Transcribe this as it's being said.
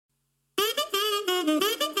Hello,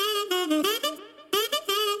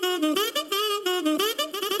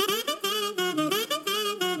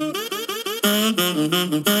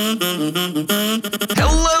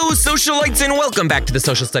 socialites, and welcome back to the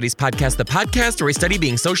Social Studies Podcast, the podcast where we study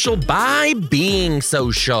being social by being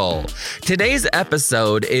social. Today's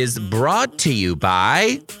episode is brought to you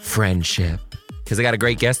by friendship, because I got a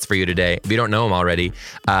great guest for you today. If you don't know him already,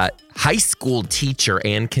 high school teacher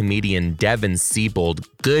and comedian Devin Siebold,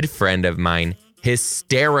 good friend of mine,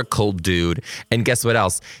 hysterical dude. And guess what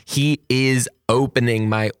else? He is opening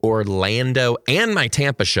my Orlando and my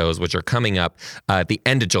Tampa shows, which are coming up at the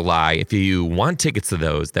end of July. If you want tickets to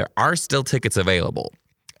those, there are still tickets available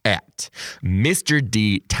at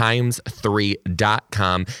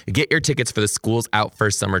MrDtimes3.com. Get your tickets for the Schools Out for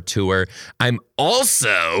Summer tour. I'm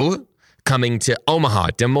also coming to Omaha,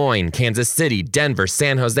 Des Moines, Kansas City, Denver,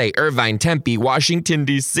 San Jose, Irvine, Tempe, Washington,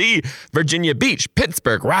 D.C., Virginia Beach,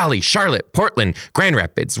 Pittsburgh, Raleigh, Charlotte, Portland, Grand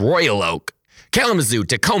Rapids, Royal Oak, Kalamazoo,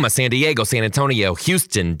 Tacoma, San Diego, San Antonio,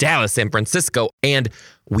 Houston, Dallas, San Francisco, and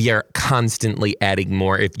we are constantly adding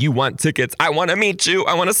more. If you want tickets, I want to meet you.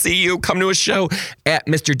 I want to see you. Come to a show at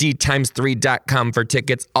MrDtimes3.com for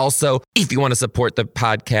tickets. Also, if you want to support the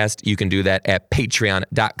podcast, you can do that at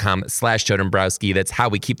patreon.com/Joe Dombrowski. That's how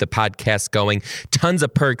we keep the podcast going. Tons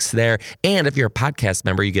of perks there. And if you're a podcast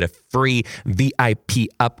member, you get a free VIP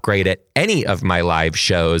upgrade at any of my live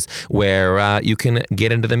shows where you can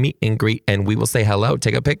get into the meet and greet and we will say hello,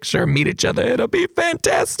 take a picture, meet each other. It'll be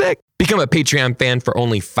fantastic. Become a Patreon fan for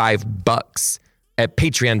only $5 at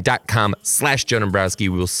patreon.com/Joe Dombrowski.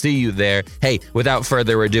 We will see you there. Hey, without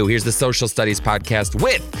further ado, here's the Social Studies Podcast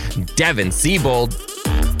with Devin Siebold.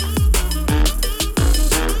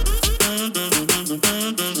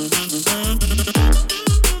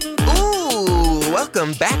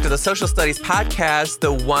 Welcome back to the Social Studies Podcast,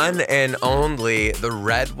 the one and only, the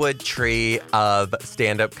redwood tree of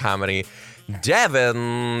stand-up comedy,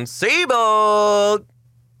 Devin Siebold.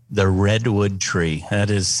 The redwood tree.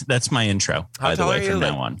 That's my intro, by the way, from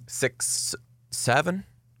now on. 6'7"?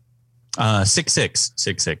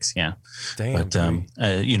 6'6", yeah. Damn.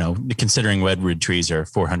 But considering redwood trees are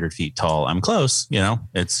 400 feet tall, I'm close.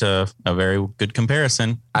 It's a very good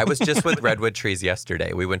comparison. I was just with redwood trees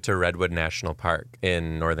yesterday. We went to Redwood National Park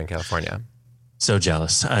in Northern California. So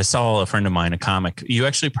jealous. I saw a friend of mine, a comic. You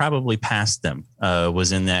actually probably passed them.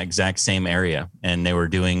 Was in that exact same area, and they were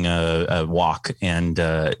doing a walk, and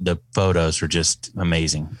the photos were just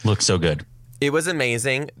amazing. Looked so good. It was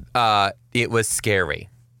amazing. It was scary.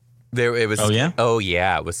 It was. Oh yeah. Oh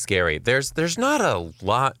yeah. It was scary. There's not a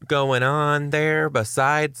lot going on there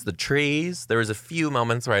besides the trees. There was a few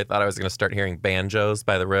moments where I thought I was going to start hearing banjos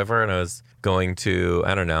by the river, and I was going to,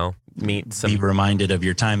 I don't know, meet some. Be reminded of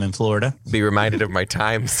your time in Florida. Be reminded of my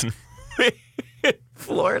times in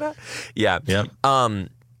Florida. Yeah. Yep.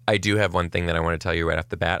 I do have one thing that I want to tell you right off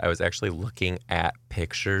the bat. I was actually looking at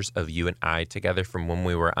pictures of you and I together from when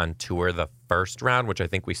we were on tour the first round, which I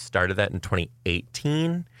think we started that in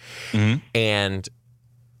 2018. Mm-hmm. And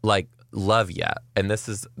love ya. And this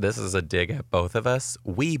is a dig at both of us.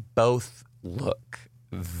 We both look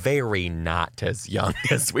very not as young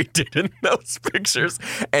as we did in those pictures.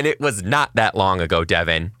 And it was not that long ago,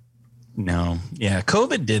 Devin. No. Yeah.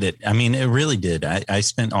 COVID did it. I mean, it really did. I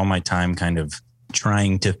spent all my time kind of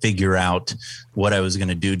trying to figure out what I was going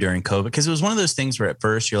to do during COVID, because it was one of those things where at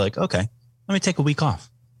first you're like, okay, let me take a week off.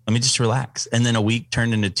 Let me just relax. And then a week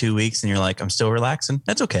turned into 2 weeks and you're like, I'm still relaxing.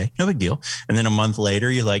 That's okay. No big deal. And then a month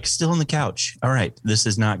later, you're like, still on the couch. All right, this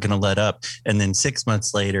is not going to let up. And then 6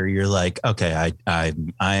 months later, you're like, okay, I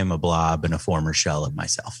am a blob and a former shell of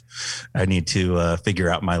myself. I need to figure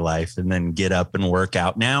out my life and then get up and work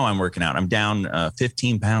out. Now I'm working out. I'm down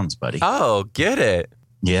 15 pounds, buddy. Oh, get it.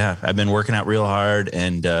 Yeah, I've been working out real hard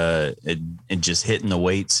and just hitting the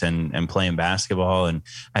weights and playing basketball, and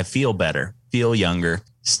I feel better, feel younger.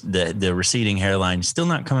 The receding hairline still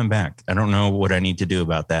not coming back. I don't know what I need to do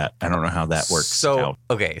about that. I don't know how that works out.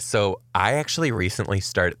 Okay, so I actually recently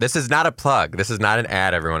started. This is not a plug. This is not an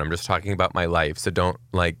ad, everyone. I'm just talking about my life, so don't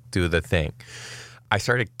do the thing. I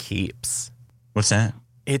started Keeps. What's that?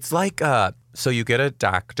 It's like so you get a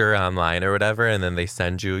doctor online or whatever, and then they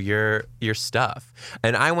send you your stuff.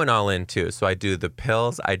 And I went all in too. So I do the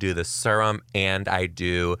pills, I do the serum, and I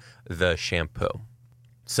do the shampoo.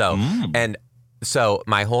 So So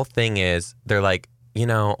my whole thing is they're like,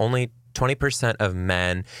 only 20% of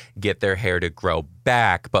men get their hair to grow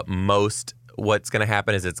back, but what's going to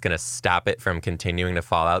happen is it's going to stop it from continuing to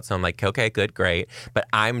fall out. So I'm like, okay, good, great. But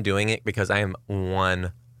I'm doing it because I am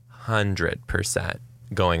 100%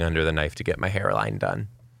 going under the knife to get my hairline done.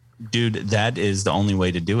 Dude, that is the only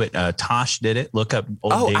way to do it. Tosh did it. Look up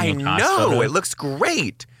old Daniel Tosh photos. It looks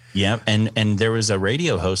great. Yeah, and there was a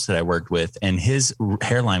radio host that I worked with, and his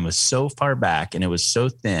hairline was so far back and it was so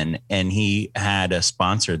thin, and he had a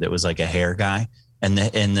sponsor that was like a hair guy. And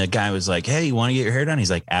the guy was like, "Hey, you want to get your hair done?"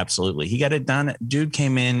 He's like, "Absolutely." He got it done. Dude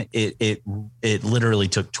came in. It literally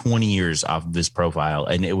took 20 years off of his profile,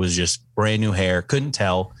 and it was just brand new hair. Couldn't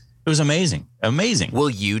tell. It was amazing. Amazing.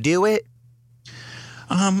 Will you do it?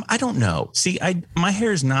 I don't know. See, my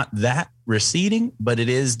hair is not that receding, but it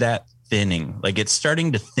is that thinning. Like it's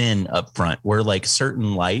starting to thin up front where like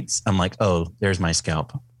certain lights, I'm like, oh, there's my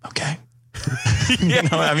scalp. Okay. You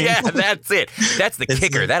know what I mean? Yeah, that's it. That's the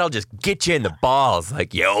kicker. That'll just get you in the balls.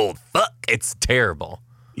 Like, yo, fuck, it's terrible.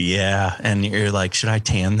 Yeah. And you're like, should I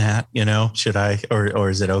tan that? You know, should I, or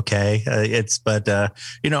is it okay?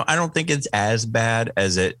 You know, I don't think it's as bad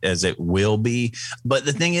as it will be. But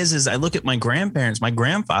the thing is I look at my grandparents, my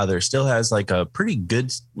grandfather still has like a pretty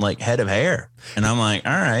good like head of hair. And I'm like,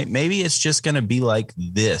 all right, maybe it's just going to be like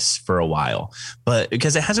this for a while, but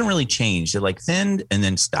because it hasn't really changed. It like thinned and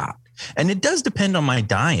then stopped. And it does depend on my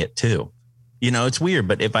diet too. You know, it's weird,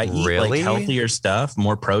 but if I eat like healthier stuff,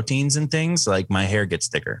 more proteins and things, like my hair gets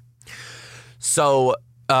thicker. So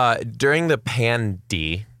during the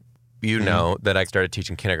pandy, you know that I started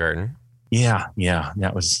teaching kindergarten. Yeah.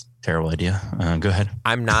 That was a terrible idea. Go ahead.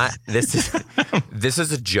 I'm not. This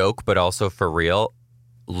is a joke, but also for real.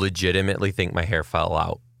 Legitimately think my hair fell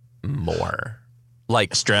out more.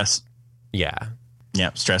 Like stress. Yeah.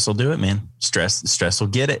 Yeah, stress will do it, man. Stress will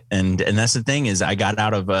get it. And that's the thing is I got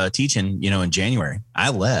out of teaching, you know, in January. I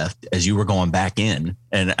left as you were going back in.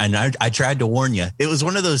 And I tried to warn you. It was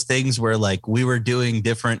one of those things where like we were doing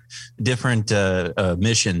different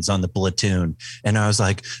missions on the platoon. And I was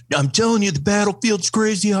like, I'm telling you, the battlefield's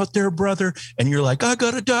crazy out there, brother. And you're like, I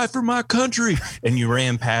got to die for my country. And you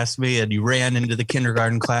ran past me and you ran into the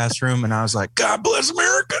kindergarten classroom. And I was like, God bless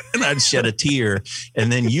America. And I'd shed a tear.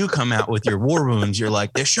 And then you come out with your war wounds. You're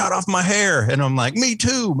like, they shot off my hair. And I'm like, me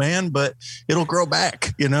too, man. But it'll grow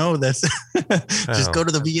back. You know, that's just go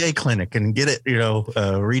to the VA clinic and get it, you know,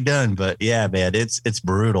 redone. But yeah, man, it's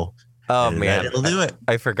brutal. Oh man, it'll do it.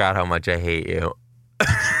 I forgot how much I hate you.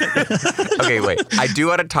 Okay, wait. I do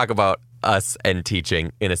want to talk about us and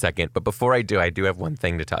teaching in a second, but before I do have one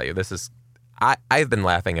thing to tell you. I've been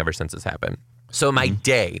laughing ever since this happened. So my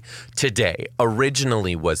day today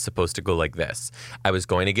originally was supposed to go like this. I was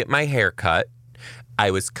going to get my hair cut. I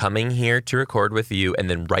was coming here to record with you, and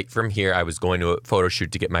then right from here, I was going to a photo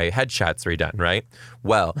shoot to get my headshots redone, right?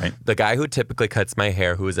 Well, The guy who typically cuts my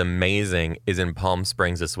hair, who is amazing, is in Palm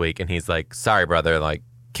Springs this week, and he's like, sorry, brother, like,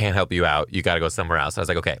 can't help you out. You got to go somewhere else. I was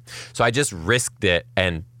like, okay. So I just risked it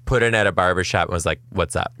and put in at a barbershop and was like,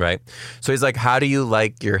 what's up, right? So he's like, how do you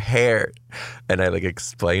like your hair? And I like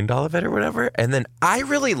explained all of it or whatever. And then I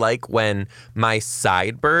really like when my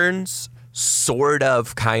sideburns sort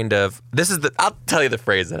of kind of, I'll tell you the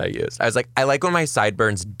phrase that I used. I was like, I like when my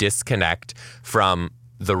sideburns disconnect from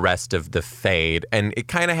the rest of the fade. And it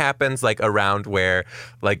kind of happens like around where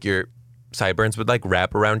like your sideburns would like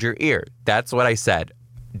wrap around your ear. That's what I said.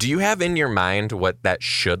 Do you have in your mind what that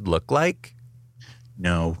should look like?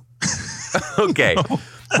 No. Okay. No.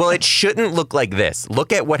 Well, it shouldn't look like this.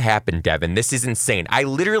 Look at what happened, Devin. This is insane. I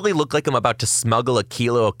literally look like I'm about to smuggle a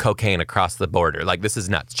kilo of cocaine across the border. Like, this is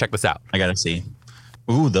nuts. Check this out. I got to see.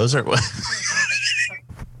 Ooh, those are...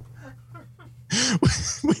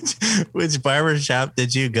 which barber shop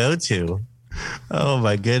did you go to? Oh,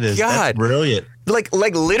 my goodness. God. That's brilliant. Like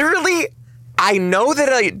literally, I know that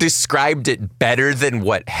I described it better than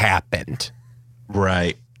what happened.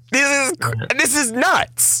 Right. This is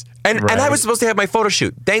nuts. And I was supposed to have my photo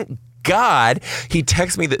shoot. Thank God he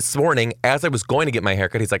texted me this morning as I was going to get my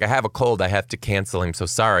haircut. He's like, I have a cold. I have to cancel. I'm so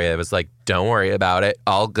sorry. I was like, don't worry about it.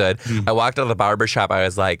 All good. I walked out of the barbershop. I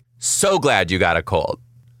was like, so glad you got a cold.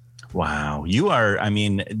 Wow. You are, I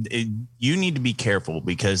mean, you need to be careful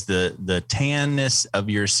because the tanness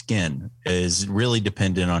of your skin is really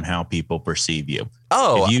dependent on how people perceive you.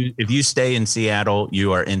 Oh, if you stay in Seattle,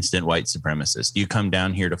 you are instant white supremacist. You come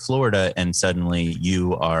down here to Florida and suddenly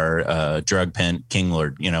you are drug pen king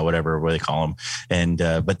lord, you know, whatever they call them. And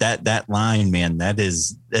but that line, man,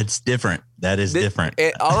 that's different. That is different.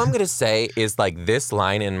 All I'm going to say is like this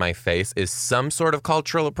line in my face is some sort of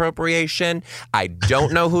cultural appropriation. I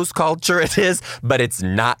don't know whose culture it is, but it's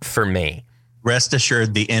not for me. Rest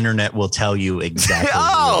assured, the internet will tell you exactly.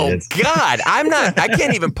 Oh, God. I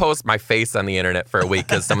can't even post my face on the internet for a week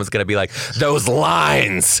because someone's going to be like, those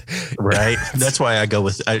lines. Right. That's why I go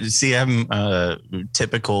with, I'm a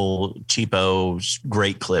typical cheapo,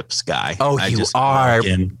 great clips guy. Oh, you are.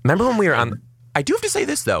 Remember when we were on, I do have to say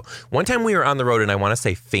this, though. One time we were on the road, and I want to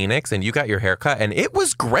say Phoenix, and you got your haircut, and it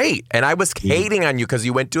was great. And I was hating on you because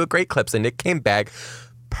you went to a Great Clips, and it came back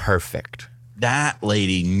perfect. That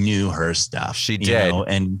lady knew her stuff. She did.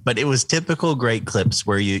 But it was typical Great Clips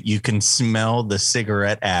where you can smell the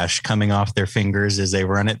cigarette ash coming off their fingers as they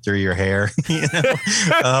run it through your hair.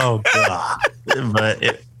 Oh God.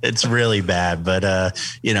 But it's really bad. But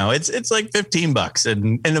it's like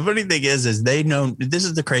 $15. And the funny thing is they know this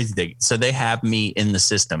is the crazy thing. So they have me in the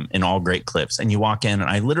system in all Great Clips. And you walk in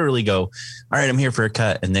and I literally go, all right, I'm here for a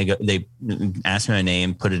cut. And they ask me my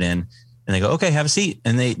name, put it in. And they go, okay, have a seat.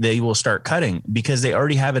 And they will start cutting because they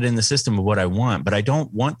already have it in the system of what I want. But I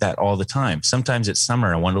don't want that all the time. Sometimes it's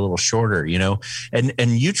summer. I want a little shorter, and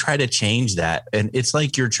you try to change that. And it's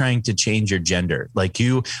like you're trying to change your gender.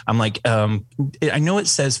 I'm like, I know it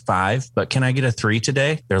says 5, but can I get a 3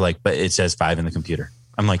 today? They're like, but it says 5 in the computer.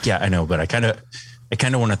 I'm like, yeah, I know, but I kind of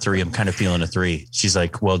want a 3. I'm kind of feeling a 3. She's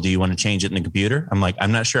like, well, do you want to change it in the computer? I'm like,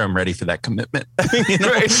 I'm not sure I'm ready for that commitment.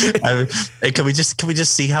 Can we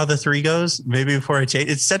just see how the 3 goes? Maybe before I change.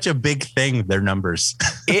 It's such a big thing, their numbers.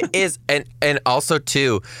 It is. And also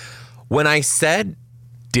too, when I said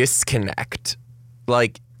disconnect,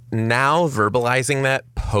 like now verbalizing that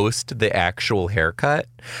post the actual haircut,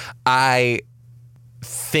 I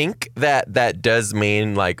think that does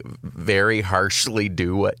mean like very harshly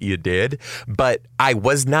do what you did, but I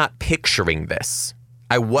was not picturing this.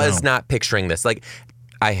 Not picturing this. Like,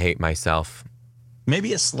 I hate myself.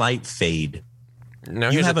 Maybe a slight fade. No,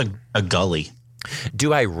 you have a gully.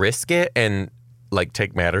 Do I risk it and like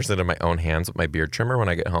take matters into my own hands with my beard trimmer when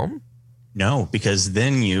I get home? No, because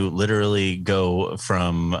then you literally go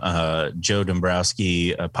from Joe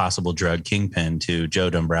Dombrowski, a possible drug kingpin, to Joe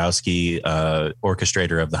Dombrowski,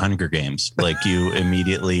 orchestrator of the Hunger Games. Like you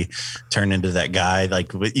immediately turn into that guy.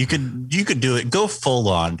 Like you could do it, go full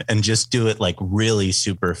on and just do it like really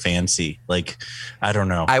super fancy. Like, I don't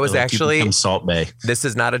know. I was like actually Salt Bay. This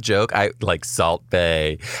is not a joke. I like Salt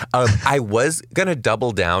Bay. I was going to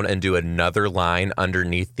double down and do another line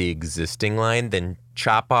underneath the existing line, then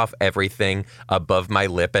chop off everything above my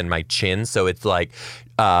lip and my chin, so it's like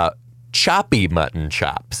choppy mutton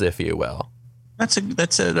chops, if you will. That's a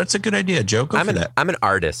good idea, Joe. Go for that. I'm an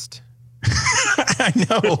artist. I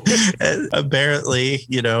know. Apparently,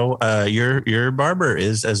 your barber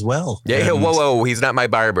is as well. Yeah. Whoa. He's not my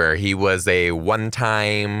barber. He was a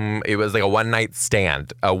one-time. It was like a one-night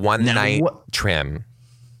stand, a one-night trim.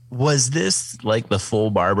 Was this like the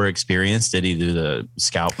full barber experience? Did he do the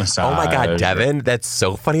scalp massage? Oh my God, Devin, that's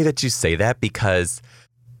so funny that you say that because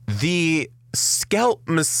the scalp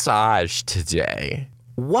massage today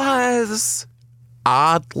was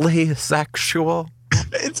oddly sexual.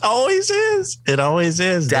 It always is. It always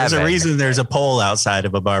is. Devin. There's a reason there's a pole outside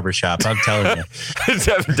of a barbershop. I'm telling you.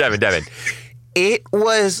 Devin.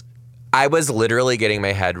 I was literally getting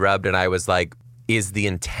my head rubbed and I was like, is the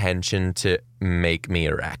intention to make me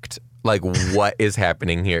erect? Like, what is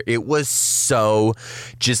happening here? It was so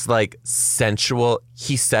just like sensual.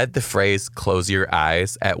 He said the phrase, close your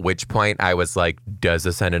eyes, at which point I was like, does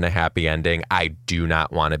this end in a happy ending? I do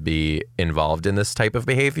not want to be involved in this type of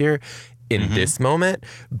behavior in this moment,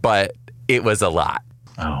 but it was a lot.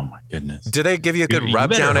 Oh my goodness. Did they give you a good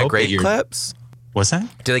rub down at Great Clips? What's that?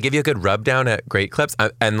 Did they give you a good rub down at Great Clips?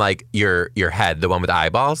 And like your head, the one with the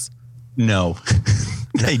eyeballs? No,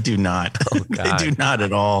 they do not. Oh, they do not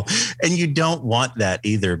at all. And you don't want that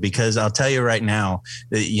either, because I'll tell you right now,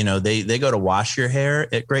 they go to wash your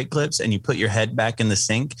hair at Great Clips and you put your head back in the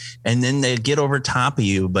sink and then they get over top of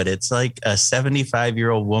you. But it's like a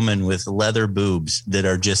 75-year-old woman with leather boobs that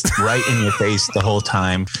are just right in your face the whole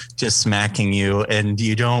time, just smacking you. And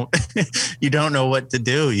you don't know what to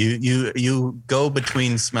do. You go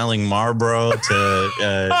between smelling Marlboro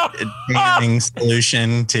to tanning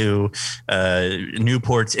solution to Newports.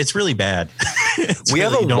 It's really bad. We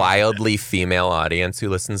have a wildly female audience who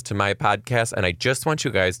listens to my podcast, and I just want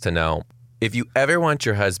you guys to know, if you ever want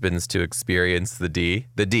your husbands to experience the D,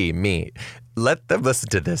 me, let them listen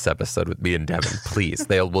to this episode with me and Devin, please.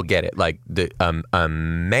 Will get it. Like a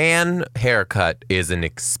man haircut is an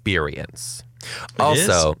experience.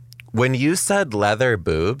 Also, when you said leather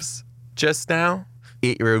boobs just now,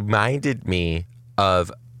 it reminded me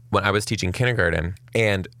of when I was teaching kindergarten,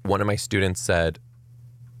 and one of my students said,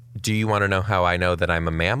 do you want to know how I know that I'm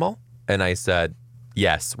a mammal? And I said,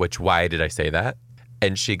 yes, why did I say that?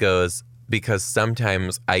 And she goes, because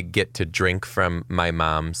sometimes I get to drink from my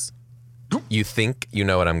mom's. You think you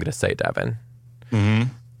know what I'm going to say, Devin. Mm-hmm.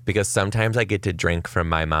 Because sometimes I get to drink from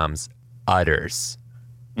my mom's udders.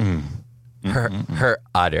 Mm-hmm. Her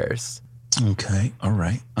udders. Okay. All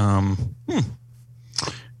right.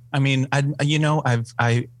 I mean, I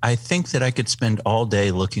think that I could spend all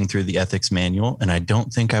day looking through the ethics manual, and I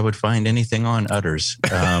don't think I would find anything on udders.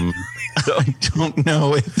 I don't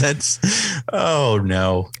know if that's. Oh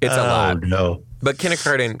no, it's a lot. No, but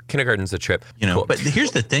kindergarten's a trip. Cool. But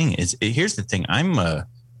here's the thing: I'm a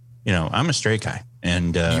straight guy,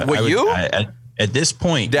 and at this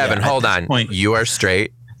point, Devin, hold on. You are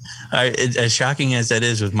straight. As shocking as that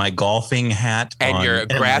is, with my golfing hat and your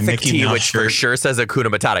graphic tee, which shirt. For sure says Hakuna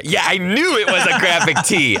Matata. Yeah, I knew it was a graphic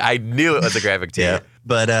tee. Yeah,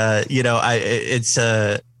 but I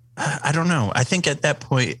don't know. I think at that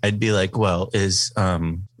point I'd be like, well, is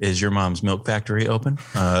your mom's milk factory open?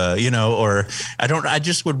 Or I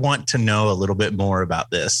just would want to know a little bit more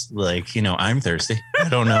about this. Like, I'm thirsty. I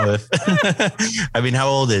don't know if, I mean, how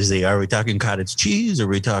old is he? Are we talking cottage cheese? Are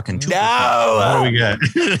we talking? No. What do we got?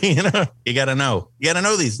 You got to know. You got to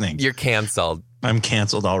know these things. You're canceled. I'm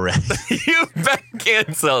canceled already. You've been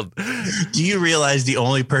canceled. Do you realize the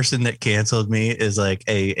only person that canceled me is like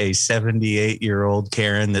a 78-year-old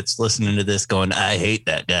Karen that's listening to this going, I hate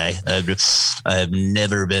that guy. I've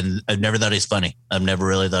never thought he's funny. I've never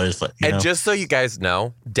really thought he's funny. And just so you guys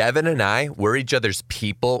know, Devin and I, we're each other's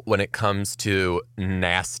people when it comes to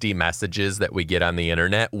nasty messages that we get on the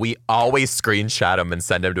internet. We always screenshot them and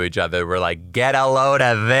send them to each other. We're like, get a load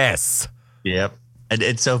of this. Yep. And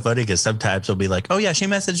it's so funny because sometimes we'll be like, "Oh yeah, she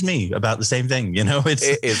messaged me about the same thing."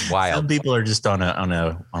 It is wild. Some people are just on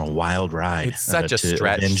a wild ride. It's such a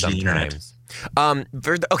stretch sometimes.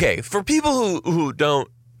 For people who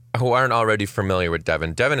aren't already familiar with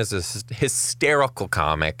Devin, Devin is a hysterical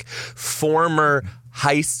comic, former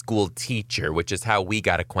high school teacher, which is how we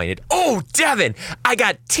got acquainted. Oh, Devin, I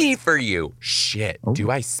got tea for you. Shit, do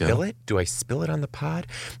I spill it? Do I spill it on the pod?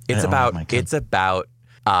 It's about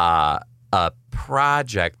a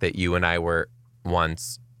project that you and I were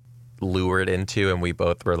once lured into, and we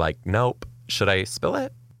both were like, nope. Should I spill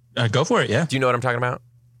it? Go for it, yeah. Do you know what I'm talking about?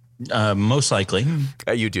 Most likely.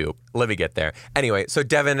 You do. Let me get there. Anyway, so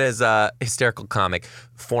Devin is a hysterical comic,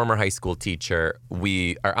 former high school teacher.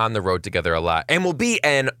 We are on the road together a lot, and we'll be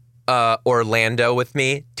in Orlando with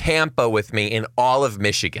me, Tampa with me, in all of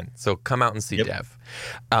Michigan. So come out and see Dev.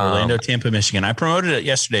 Orlando, Tampa, Michigan. I promoted it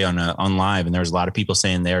yesterday on live, and there was a lot of people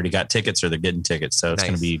saying they already got tickets or they're getting tickets. So it's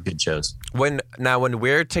going to be good shows. When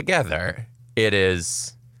we're together, it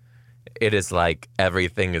is like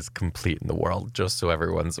everything is complete in the world. Just so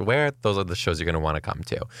everyone's aware, those are the shows you're going to want to come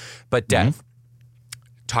to. But Dev,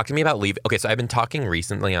 talk to me about leaving. Okay, so I've been talking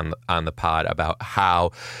recently on the pod about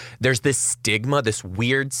how there's this stigma, this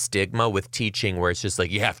weird stigma with teaching where it's just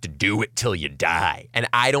like you have to do it till you die. And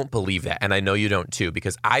I don't believe that. And I know you don't too,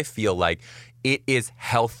 because I feel like it is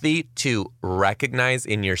healthy to recognize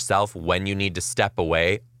in yourself when you need to step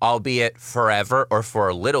away, albeit forever or for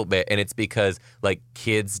a little bit. And it's because like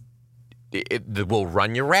kids will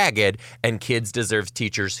run you ragged, and kids deserve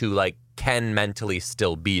teachers who like can mentally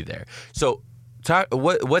still be there. So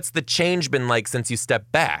what's the change been like since you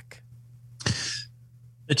stepped back?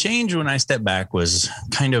 The change when I stepped back was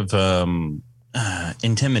kind of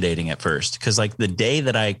intimidating at first, because like the day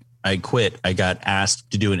that I quit, I got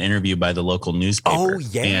asked to do an interview by the local newspaper. Oh,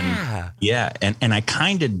 yeah. And I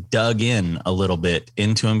kind of dug in a little bit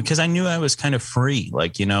into him because I knew I was kind of free.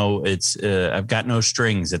 Like, it's I've got no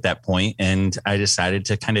strings at that point, and I decided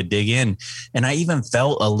to kind of dig in. And I even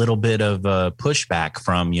felt a little bit of pushback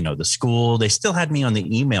from, the school. They still had me on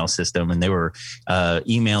the email system, and they were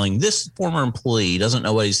emailing, this former employee doesn't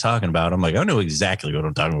know what he's talking about. I'm like, I know exactly what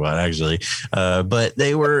I'm talking about, actually. But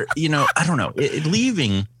they were, I don't know,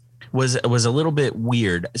 leaving was a little bit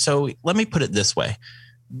weird. So let me put it this way.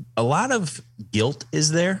 A lot of guilt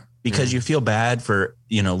is there because you feel bad for,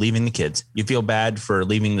 leaving the kids. You feel bad for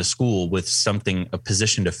leaving the school with a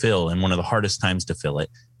position to fill, and one of the hardest times to fill it.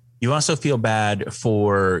 You also feel bad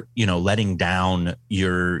for, letting down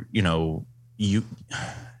your, I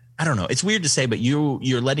don't know. It's weird to say, but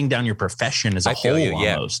you're letting down your profession as a whole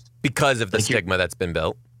almost. Because of the stigma that's been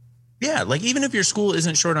built. Yeah, like even if your school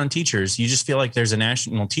isn't short on teachers, you just feel like there's a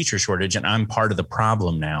national teacher shortage, and I'm part of the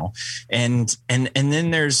problem now. And then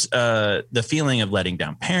there's the feeling of letting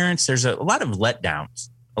down parents. There's a lot of letdowns,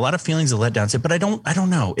 a lot of feelings of letdowns. But I don't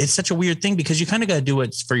know. It's such a weird thing because you kind of got to do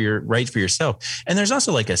what's for yourself. And there's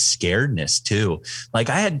also like a scaredness too. Like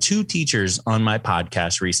I had 2 teachers on my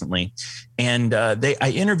podcast recently, and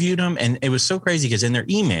I interviewed them, and it was so crazy because in their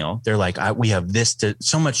email they're like, we have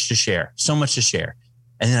so much to share.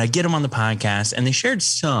 And then I get them on the podcast, and they shared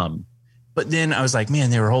some, But then I was like, man,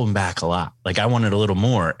 they were holding back a lot. Like I wanted a little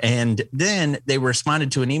more. And then they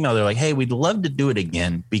responded to an email. They're like, hey, we'd love to do it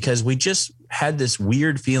again because we just had this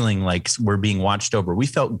weird feeling like we're being watched over. We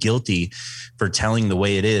felt guilty for telling the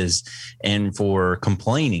way it is and for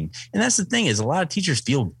complaining. And that's the thing is a lot of teachers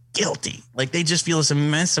feel guilty. Like they just feel this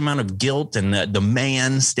immense amount of guilt and the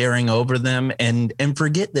man staring over them and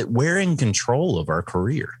forget that we're in control of our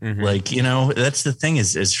career. Mm-hmm. Like, that's the thing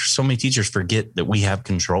is so many teachers forget that we have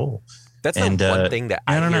control. That's the one thing that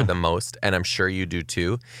I hear the most, and I'm sure you do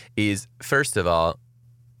too, is first of all,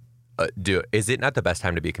 is it not the best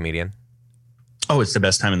time to be a comedian? Oh, it's the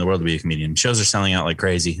best time in the world to be a comedian. Shows are selling out like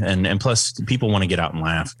crazy. And plus people want to get out and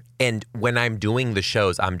laugh. And when I'm doing the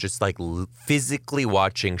shows, I'm just like physically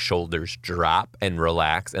watching shoulders drop and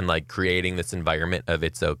relax and like creating this environment of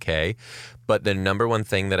it's okay. But the number one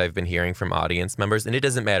thing that I've been hearing from audience members, and it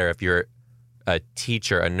doesn't matter if you're a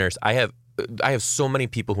teacher, a nurse, I have so many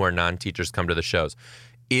people who are non-teachers come to the shows.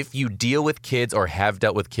 If you deal with kids or have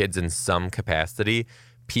dealt with kids in some capacity,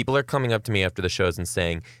 people are coming up to me after the shows and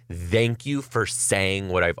saying, thank you for saying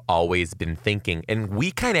what I've always been thinking. And we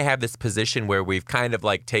kind of have this position where we've kind of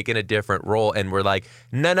like taken a different role and we're like,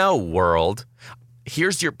 no, world.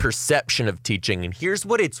 Here's your perception of teaching and here's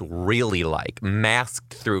what it's really like,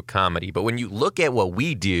 masked through comedy. But when you look at what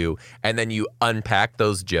we do and then you unpack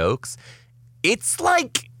those jokes, it's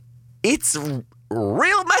like, it's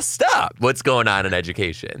real messed up what's going on in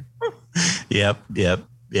education. Yep.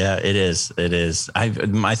 Yeah, it is. It is. I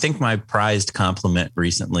think my prized compliment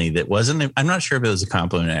recently that wasn't, I'm not sure if it was a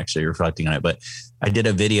compliment actually reflecting on it, but I did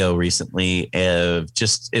a video recently of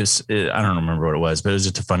I don't remember what it was, but it was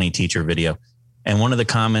just a funny teacher video. And one of the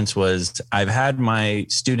comments was, I've had my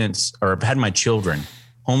children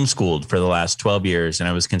homeschooled for the last 12 years, and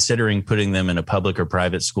I was considering putting them in a public or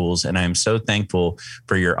private schools. And I am so thankful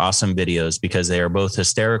for your awesome videos because they are both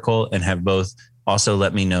hysterical and have both also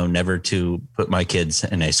let me know never to put my kids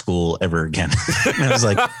in a school ever again. And I was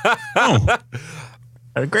like, oh,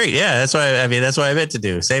 great. Yeah, that's what I meant to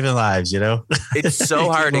do. Saving lives, It's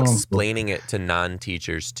so hard explaining it to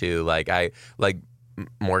non-teachers too. Like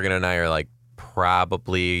Morgan and I are like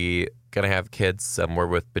probably going to have kids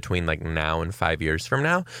somewhere between like now and 5 years from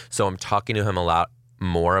now. So I'm talking to him a lot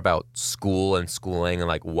more about school and schooling and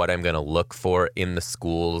like what I'm going to look for in the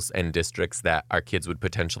schools and districts that our kids would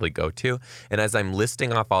potentially go to. And as I'm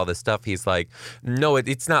listing off all this stuff, he's like, no,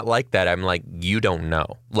 it's not like that. I'm like, you don't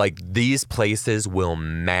know. Like these places will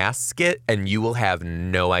mask it and you will have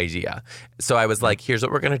no idea. So I was like, here's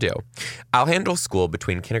what we're going to do. I'll handle school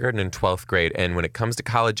between kindergarten and 12th grade. And when it comes to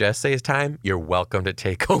college essays time, you're welcome to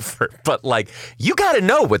take over. But like, you got to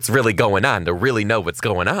know what's really going on to really know what's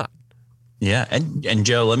going on. Yeah. And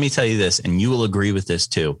Joe, let me tell you this, and you will agree with this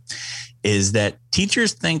too, is that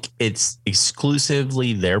teachers think it's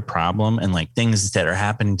exclusively their problem and like things that are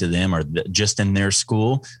happening to them are just in their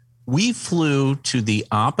school. We flew to the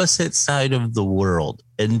opposite side of the world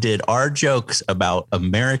and did our jokes about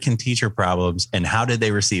American teacher problems. And how did they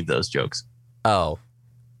receive those jokes? Oh,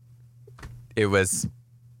 it was...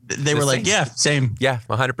 They were like, yeah, same. Yeah,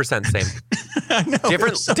 100% same. I know,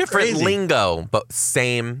 different crazy. Lingo, but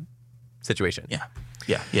same situation.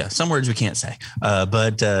 Yeah. Some words we can't say,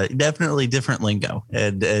 but definitely different lingo.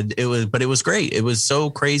 And it was great. It was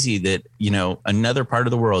so crazy that, another part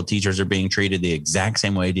of the world, teachers are being treated the exact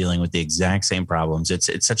same way, dealing with the exact same problems. It's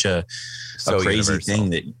such a crazy universal thing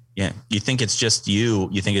that, you think it's just you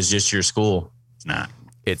think it's just your school. It's not.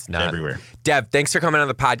 It's not. Everywhere. Dev, thanks for coming on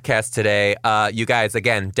the podcast today. You guys,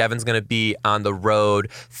 again, Devin's going to be on the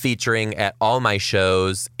road featuring at all my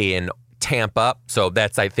shows in Tampa. So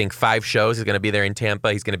that's, I think, 5 shows. He's going to be there in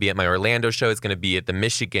Tampa. He's going to be at my Orlando show. He's going to be at the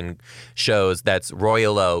Michigan shows. That's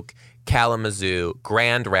Royal Oak, Kalamazoo,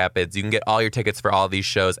 Grand Rapids. You can get all your tickets for all these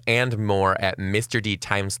shows and more at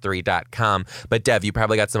MrD3.com. But Dev, you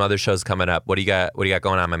probably got some other shows coming up. What do you got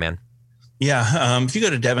going on, my man? Yeah. If you go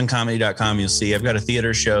to devincomedy.com, you'll see I've got a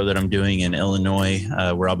theater show that I'm doing in Illinois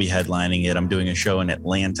where I'll be headlining it. I'm doing a show in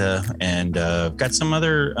Atlanta and got some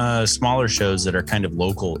other smaller shows that are kind of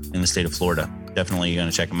local in the state of Florida. Definitely going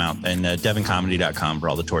to check them out. And devincomedy.com for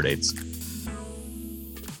all the tour dates.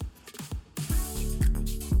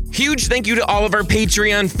 Huge thank you to all of our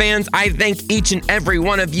Patreon fans. I thank each and every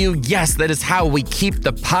one of you. Yes, that is how we keep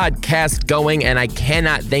the podcast going, and I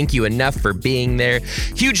cannot thank you enough for being there.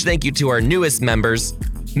 Huge thank you to our newest members,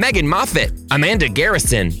 Megan Moffitt, Amanda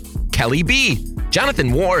Garrison, Kelly B,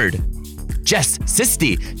 Jonathan Ward, Jess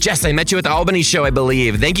Sisti. Jess, I met you at the Albany show, I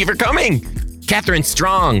believe. Thank you for coming. Catherine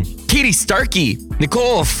Strong, Katie Starkey,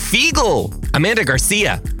 Nicole Fiegel, Amanda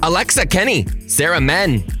Garcia, Alexa Kenny, Sarah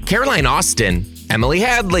Men, Caroline Austin, Emily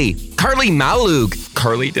Hadley, Carly Malug,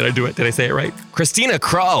 Carly, did I do it? Did I say it right? Christina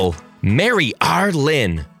Kroll, Mary R.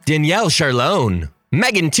 Lynn, Danielle Charlone,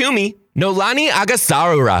 Megan Toomey, Nolani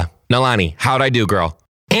Agasarura. Nolani, how'd I do, girl?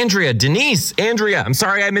 Andrea Denise. Andrea, I'm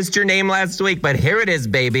sorry I missed your name last week, but here it is,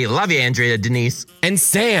 baby. Love you, Andrea Denise. And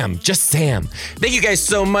Sam, just Sam. Thank you guys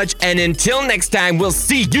so much. And until next time, we'll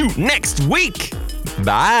see you next week.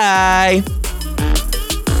 Bye.